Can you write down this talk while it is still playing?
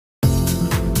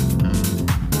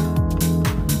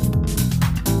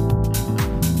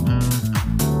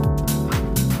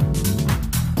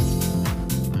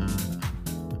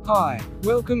Hi,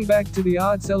 welcome back to the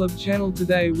Art Celeb channel.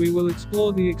 Today we will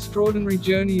explore the extraordinary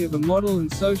journey of a model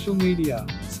and social media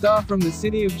star from the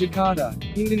city of Jakarta,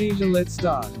 Indonesia. Let's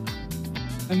start.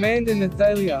 Amanda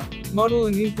Nathalia, model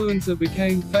and influencer,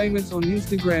 became famous on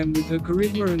Instagram with her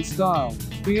charisma and style.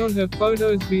 Beyond her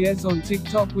photos BS on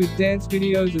TikTok with dance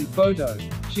videos and photos,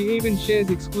 she even shares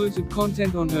exclusive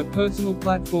content on her personal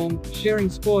platform, sharing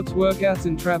sports workouts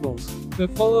and travels. Her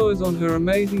followers on her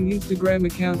amazing Instagram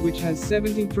account, which has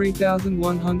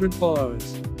 73,100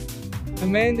 followers.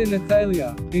 Amanda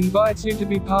Nathalia invites you to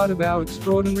be part of our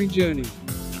extraordinary journey.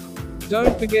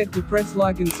 Don't forget to press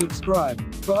like and subscribe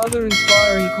for other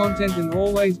inspiring content, and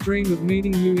always dream of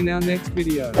meeting you in our next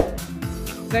video.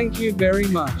 Thank you very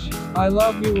much. I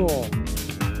love you all.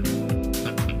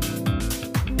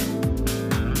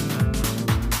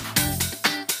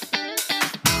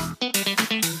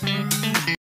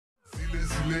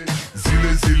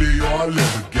 Zile, zile, eu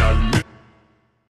alerg, chiar